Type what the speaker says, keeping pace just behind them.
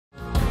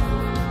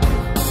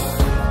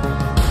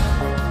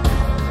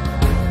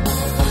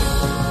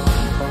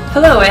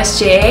Hello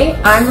SJA,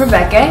 I'm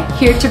Rebecca,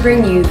 here to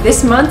bring you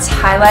this month's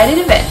highlighted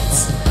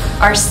events.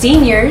 Our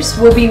seniors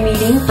will be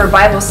meeting for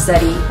Bible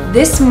study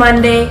this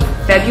Monday,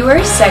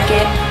 February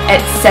 2nd at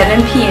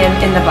 7 p.m.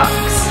 in the box.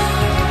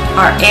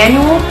 Our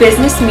annual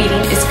business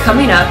meeting is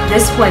coming up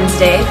this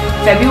Wednesday,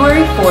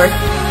 February 4th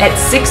at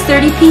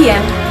 6:30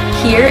 p.m.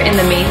 here in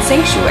the main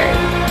sanctuary.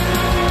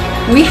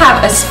 We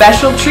have a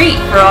special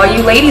treat for all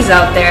you ladies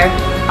out there.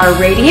 Our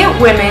Radiant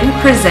Women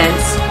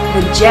presents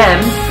The Gem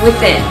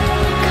Within,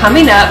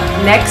 coming up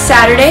next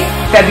Saturday,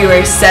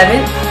 February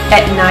 7th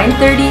at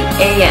 9:30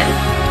 a.m.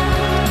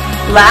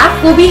 Laugh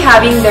will be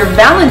having their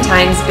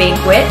Valentine's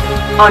banquet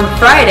on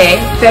Friday,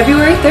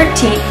 February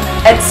 13th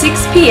at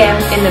 6 p.m.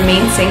 in the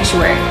main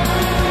sanctuary.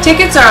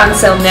 Tickets are on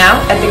sale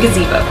now at the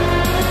gazebo.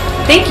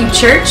 Thank you,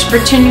 church, for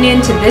tuning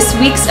in to this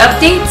week's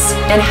updates,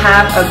 and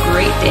have a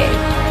great day.